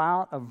thinking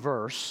about a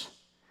verse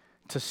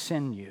to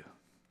send you.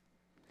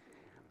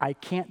 I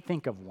can't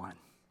think of one.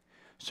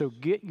 So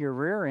get your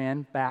rear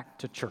end back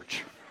to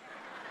church.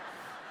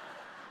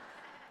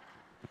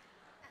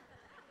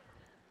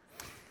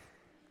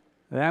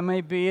 That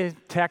may be a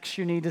text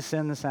you need to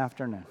send this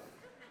afternoon.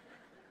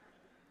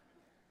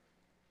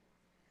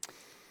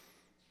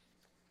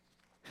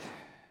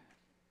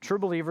 True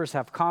believers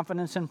have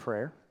confidence in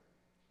prayer.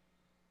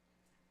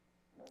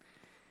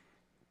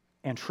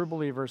 And true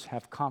believers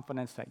have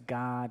confidence that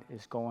God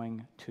is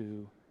going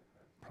to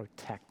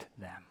protect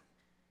them.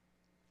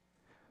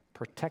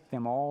 Protect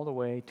them all the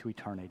way to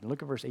eternity.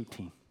 Look at verse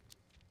 18.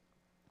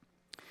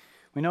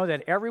 We know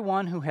that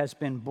everyone who has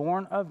been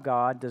born of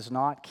God does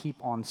not keep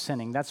on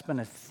sinning. That's been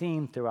a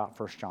theme throughout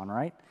 1 John,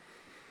 right?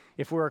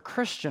 If we're a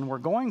Christian, we're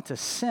going to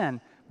sin,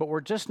 but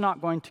we're just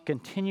not going to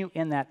continue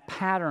in that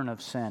pattern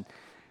of sin.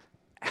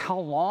 How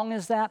long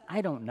is that?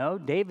 I don't know.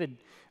 David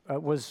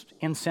was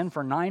in sin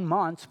for 9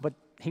 months, but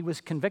he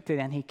was convicted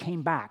and he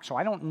came back. So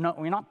I don't know.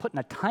 We're not putting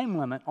a time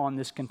limit on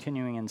this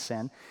continuing in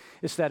sin.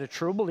 It's that a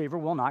true believer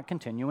will not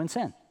continue in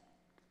sin.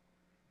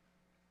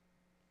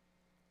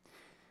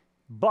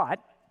 But,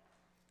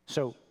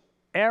 so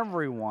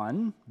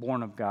everyone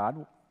born of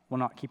God will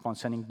not keep on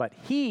sinning, but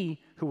he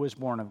who was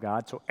born of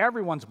God, so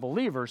everyone's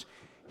believers,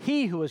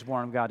 he who is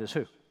born of God is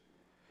who?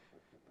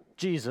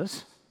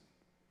 Jesus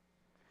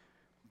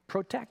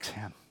protects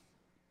him.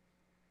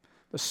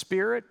 The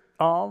Spirit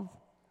of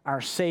our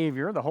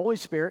Savior, the Holy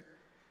Spirit,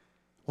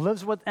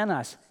 lives within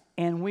us,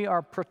 and we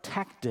are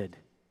protected.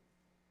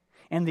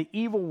 And the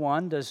evil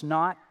one does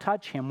not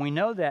touch him. We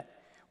know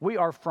that we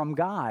are from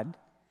God,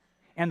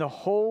 and the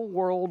whole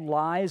world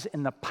lies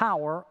in the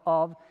power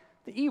of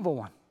the evil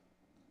one.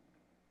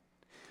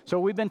 So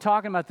we've been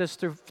talking about this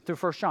through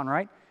 1 John,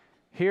 right?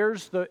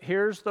 Here's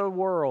the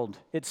world.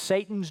 It's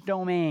Satan's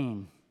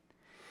domain.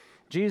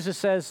 Jesus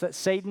says that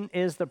Satan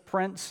is the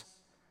prince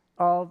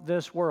of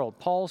this world.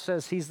 Paul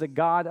says he's the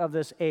god of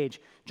this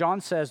age.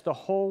 John says the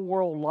whole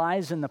world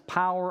lies in the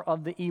power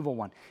of the evil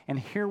one. And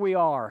here we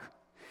are,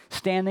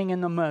 standing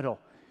in the middle.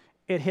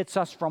 It hits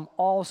us from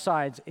all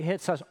sides. It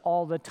hits us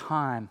all the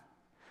time.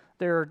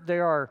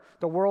 The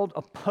world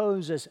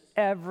opposes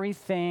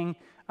everything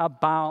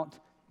about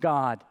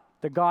God.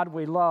 The God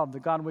we love, the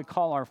God we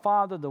call our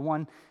Father, the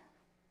one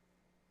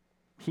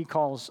he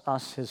calls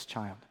us his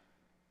child.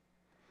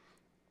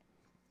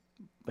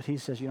 But he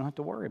says you don't have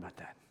to worry about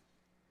that.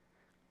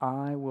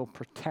 I will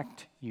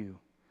protect you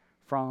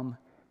from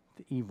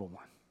the evil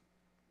one.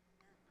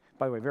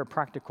 By the way, very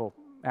practical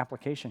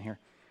application here.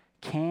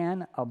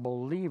 Can a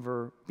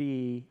believer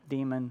be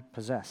demon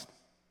possessed?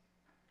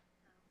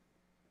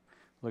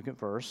 Look at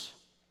verse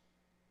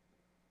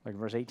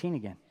 18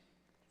 again.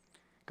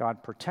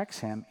 God protects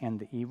him, and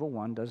the evil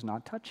one does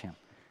not touch him.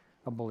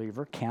 A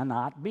believer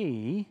cannot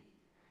be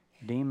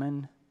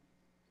demon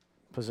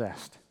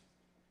possessed.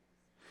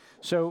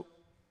 So,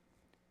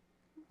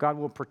 God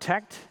will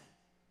protect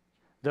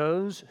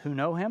those who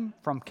know him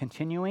from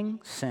continuing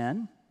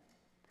sin.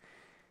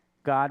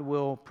 God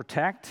will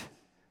protect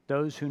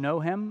those who know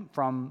him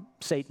from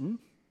Satan.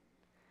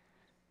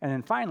 And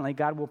then finally,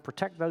 God will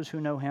protect those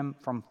who know him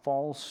from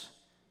false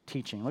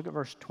teaching. Look at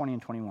verse 20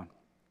 and 21.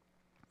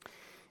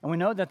 And we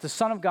know that the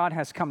Son of God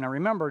has come. Now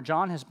remember,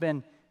 John has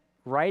been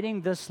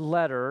writing this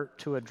letter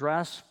to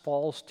address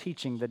false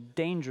teaching, the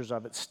dangers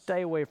of it.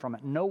 Stay away from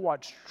it. Know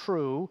what's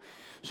true,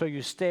 so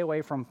you stay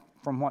away from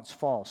what's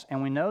false.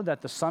 And we know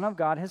that the Son of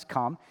God has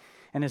come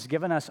and has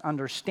given us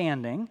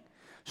understanding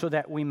so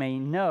that we may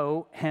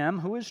know him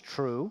who is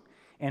true,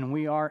 and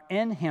we are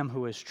in him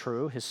who is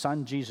true, his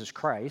Son, Jesus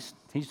Christ.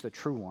 He's the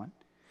true one.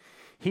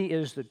 He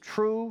is the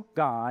true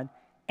God,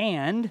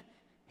 and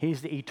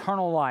He's the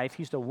eternal life.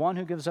 He's the one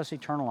who gives us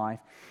eternal life.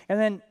 And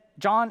then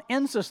John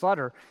ends this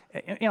letter.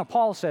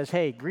 Paul says,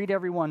 hey, greet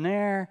everyone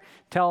there.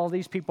 Tell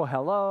these people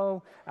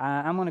hello.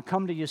 I'm going to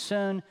come to you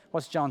soon.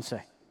 What's John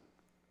say?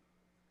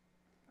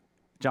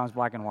 John's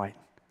black and white.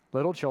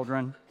 Little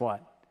children,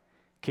 what?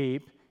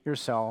 Keep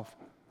yourself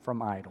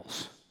from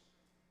idols.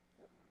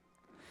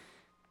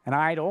 An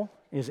idol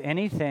is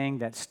anything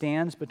that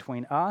stands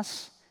between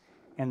us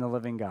and the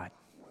living God.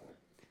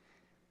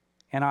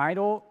 An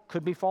idol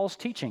could be false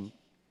teaching.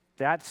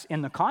 That's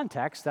in the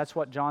context, that's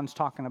what John's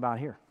talking about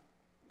here.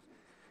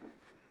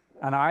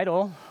 An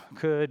idol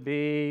could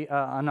be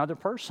another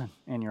person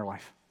in your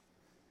life.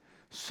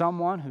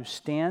 Someone who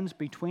stands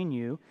between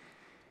you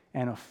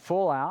and a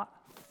full-out,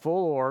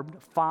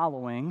 full-orbed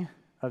following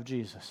of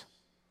Jesus.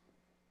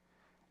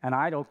 An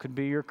idol could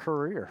be your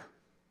career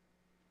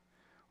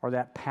or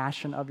that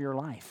passion of your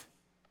life.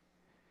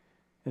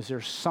 Is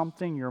there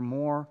something you're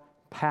more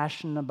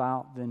passionate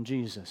about than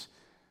Jesus?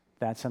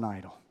 That's an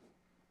idol.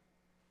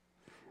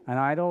 An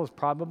idol is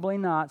probably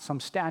not some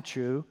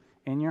statue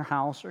in your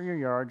house or your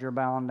yard you're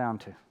bowing down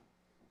to.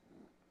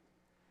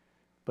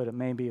 But it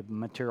may be a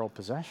material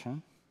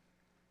possession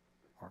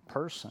or a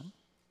person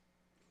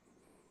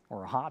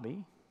or a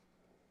hobby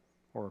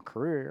or a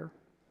career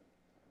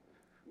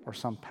or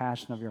some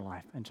passion of your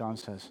life. And John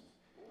says,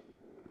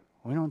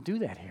 we don't do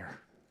that here.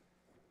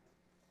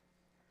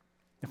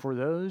 If we're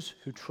those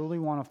who truly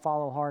want to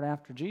follow hard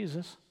after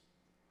Jesus,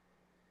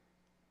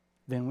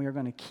 then we are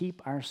going to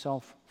keep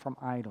ourselves from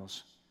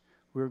idols.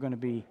 We're going to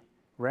be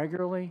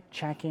regularly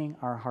checking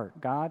our heart.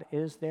 God,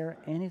 is there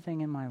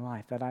anything in my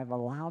life that I've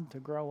allowed to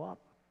grow up?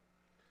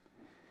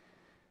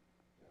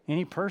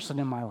 Any person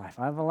in my life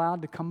I've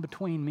allowed to come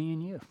between me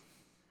and you?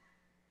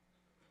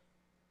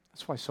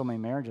 That's why so many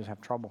marriages have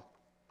trouble.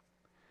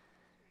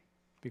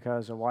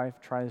 Because a wife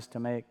tries to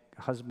make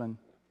a husband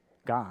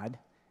God,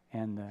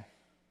 and the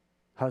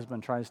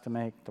husband tries to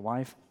make the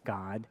wife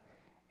God,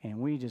 and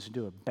we just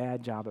do a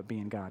bad job at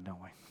being God,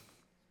 don't we?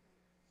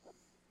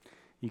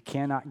 You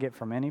cannot get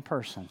from any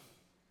person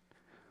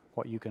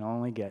what you can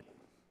only get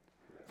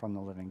from the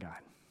living God.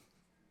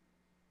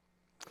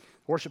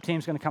 Worship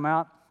team's going to come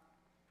out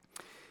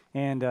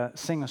and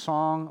sing a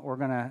song. We're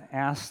going to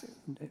ask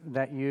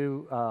that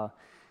you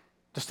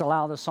just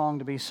allow the song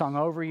to be sung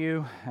over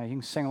you. You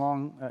can sing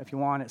along if you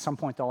want. At some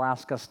point, they'll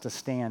ask us to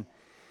stand.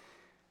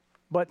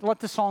 But let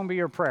the song be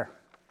your prayer.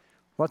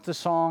 Let the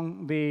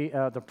song be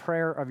the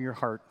prayer of your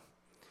heart.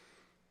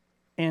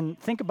 And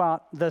think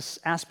about this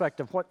aspect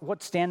of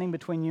what's standing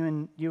between you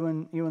and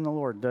the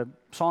Lord. The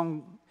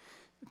song,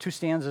 2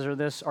 stanzas are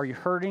this: are you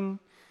hurting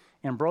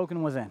and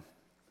broken within?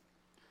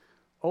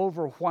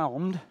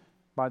 Overwhelmed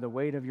by the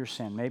weight of your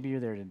sin. Maybe you're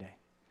there today.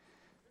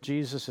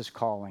 Jesus is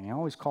calling. He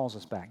always calls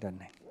us back,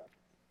 doesn't he?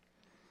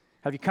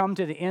 Have you come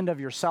to the end of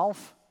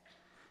yourself?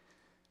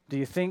 Do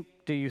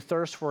you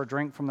thirst for a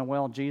drink from the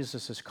well?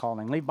 Jesus is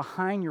calling. Leave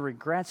behind your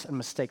regrets and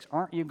mistakes.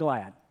 Aren't you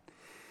glad?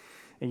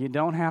 And you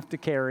don't have to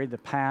carry the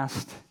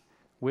past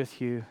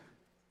with you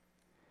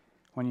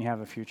when you have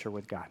a future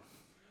with God.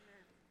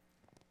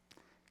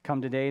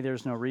 Come today,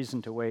 there's no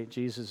reason to wait.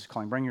 Jesus is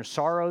calling. Bring your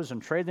sorrows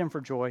and trade them for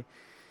joy.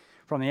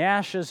 From the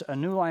ashes, a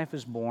new life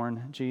is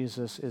born.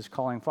 Jesus is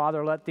calling.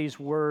 Father, let these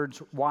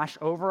words wash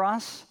over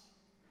us,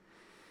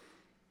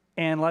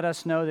 and let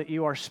us know that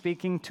you are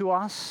speaking to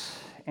us,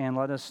 and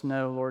let us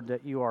know, Lord,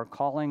 that you are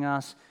calling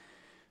us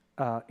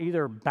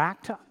either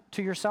back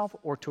to yourself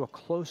or to a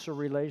closer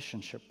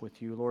relationship with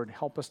you. Lord,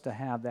 help us to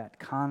have that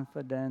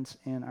confidence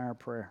in our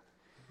prayer,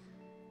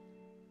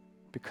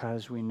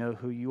 because we know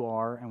who you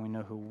are and we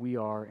know who we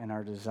are, and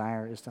our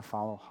desire is to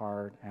follow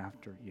hard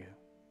after you.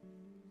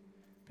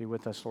 Be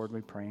with us, Lord,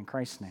 we pray in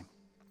Christ's name.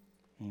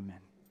 Amen.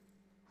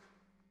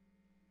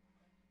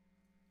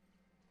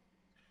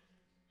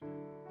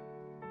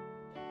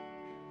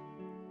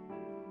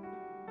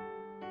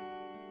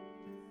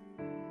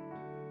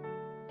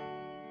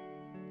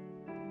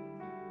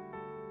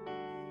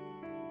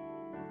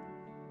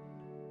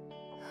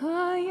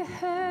 Are you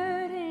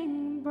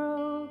hurting,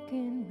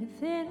 broken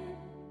within,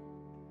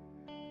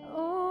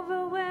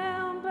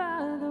 overwhelmed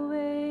by the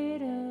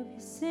weight of your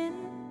sin?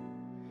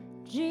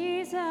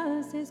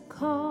 Jesus is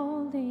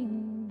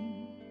calling.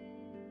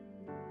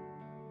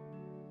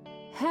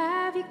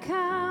 Have you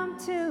come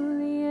to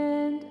the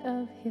end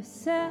of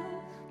yourself?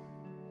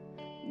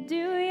 Do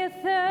you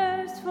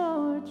thirst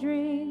for a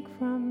drink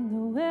from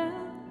the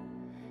well?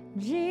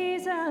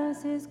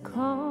 Jesus is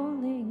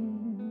calling.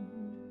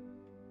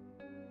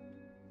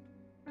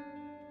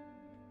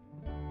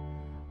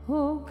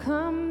 Oh,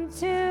 come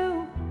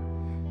to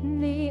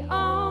the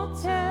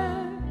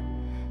altar.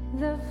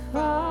 The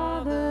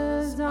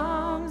Father's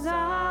arms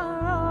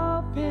are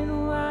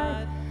open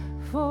wide.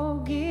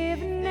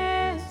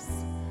 Forgiveness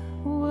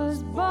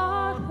was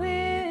bought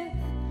with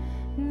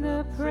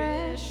the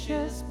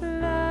precious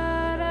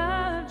blood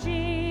of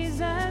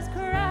Jesus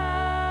Christ.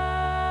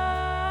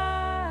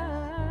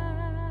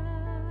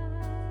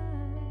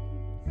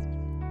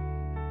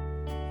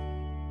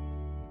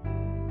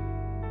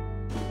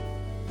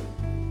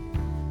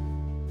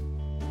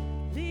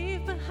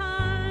 Leave behind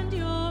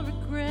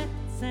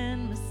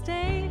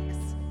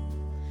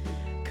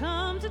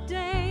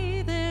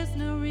day, there's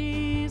no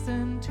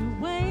reason to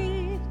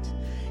wait.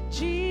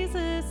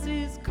 Jesus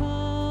is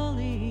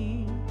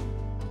calling.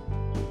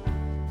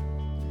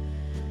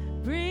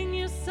 Bring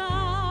your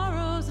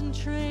sorrows and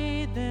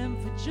trade them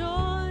for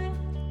joy.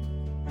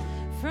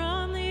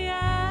 From the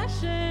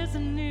ashes, a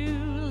new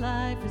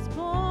life is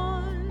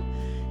born.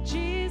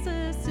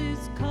 Jesus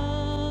is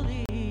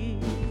calling.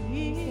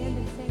 Stand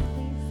and sing,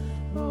 please.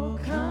 Oh,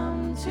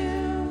 come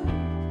to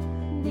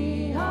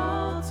the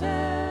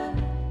altar.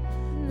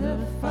 The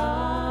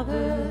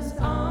Father's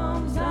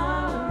arms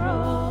are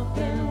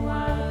open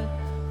wide.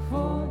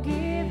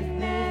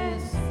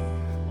 Forgiveness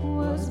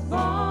was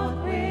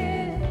bought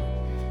with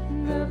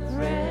the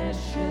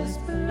precious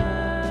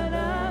blood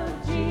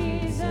of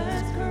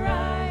Jesus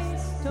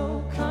Christ.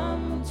 Oh,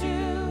 come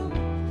to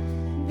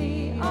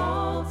the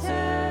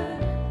altar.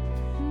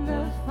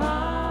 The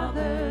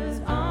Father's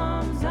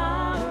arms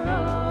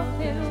are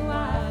open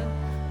wide.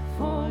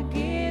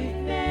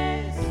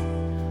 Forgiveness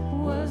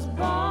was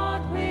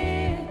bought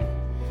with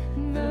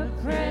the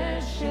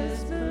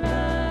precious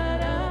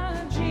blood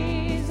of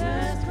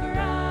Jesus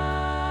Christ.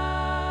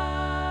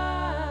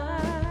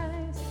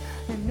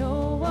 I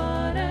know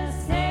what a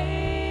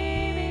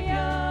Savior.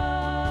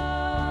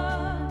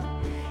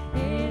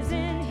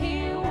 Isn't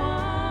He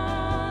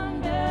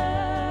wonderful?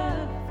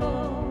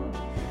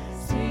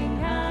 Sing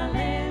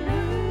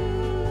hallelujah.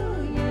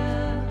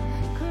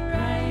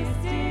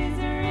 Christ is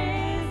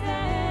risen.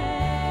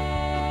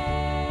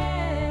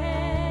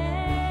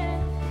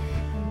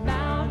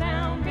 Bow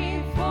down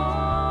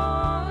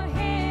before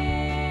Him,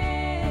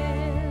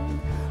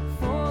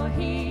 for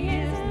He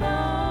is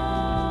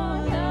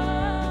Lord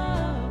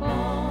of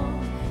all.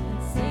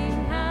 And sing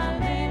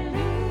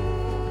hallelujah,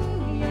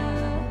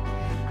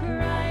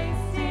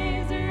 Christ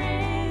is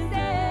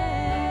risen.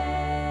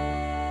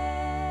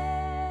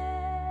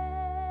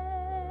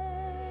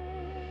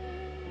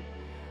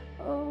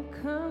 Oh,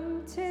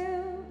 come to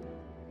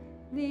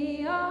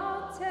the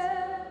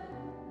altar.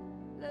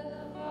 The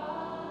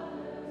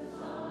Father's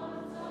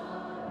arms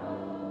are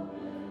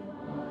open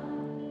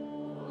wide.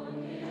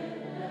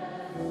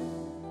 Forgiveness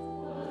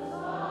was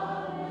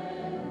bought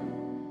with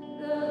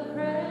the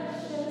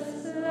precious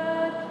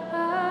blood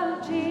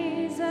of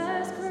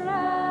Jesus Christ.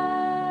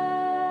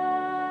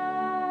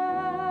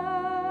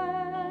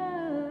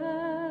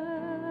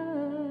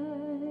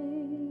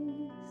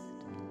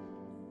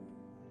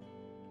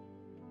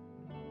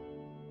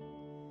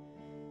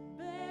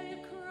 Bear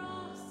your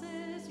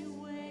crosses, you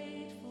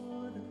wait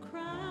for the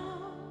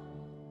crown.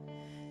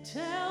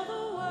 Tell the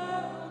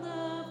world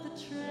of the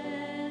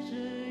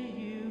treasure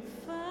you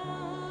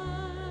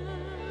found.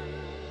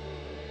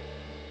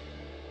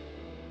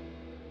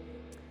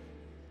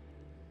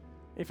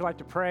 If you'd like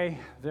to pray,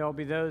 there'll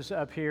be those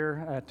up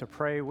here to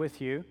pray with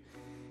you.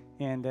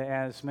 And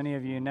as many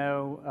of you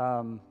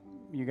know,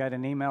 you got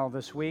an email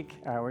this week.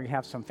 We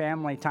have some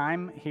family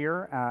time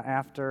here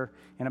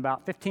in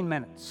about 15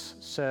 minutes.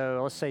 So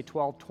let's say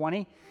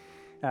 12:20.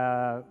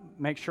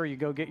 Make sure you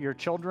go get your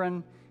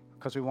children,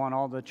 because we want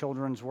all the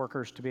children's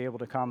workers to be able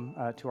to come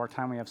to our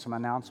time. We have some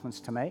announcements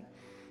to make.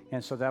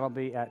 And so that'll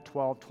be at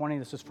 12:20.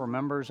 This is for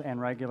members and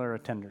regular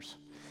attenders.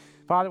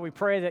 Father, we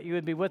pray that you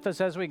would be with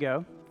us as we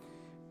go.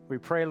 We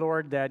pray,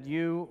 Lord, that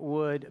you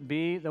would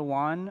be the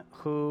one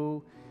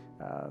who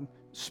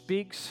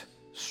speaks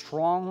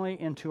strongly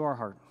into our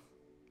heart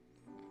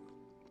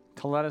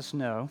to let us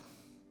know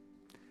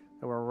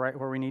that we're right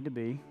where we need to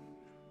be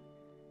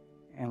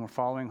and we're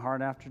following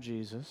hard after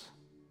Jesus,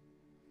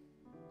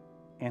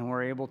 and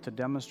we're able to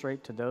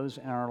demonstrate to those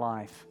in our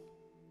life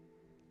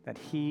that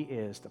He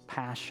is the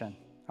passion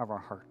of our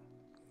heart.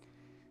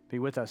 Be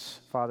with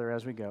us, Father,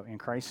 as we go. In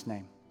Christ's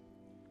name,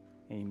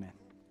 amen.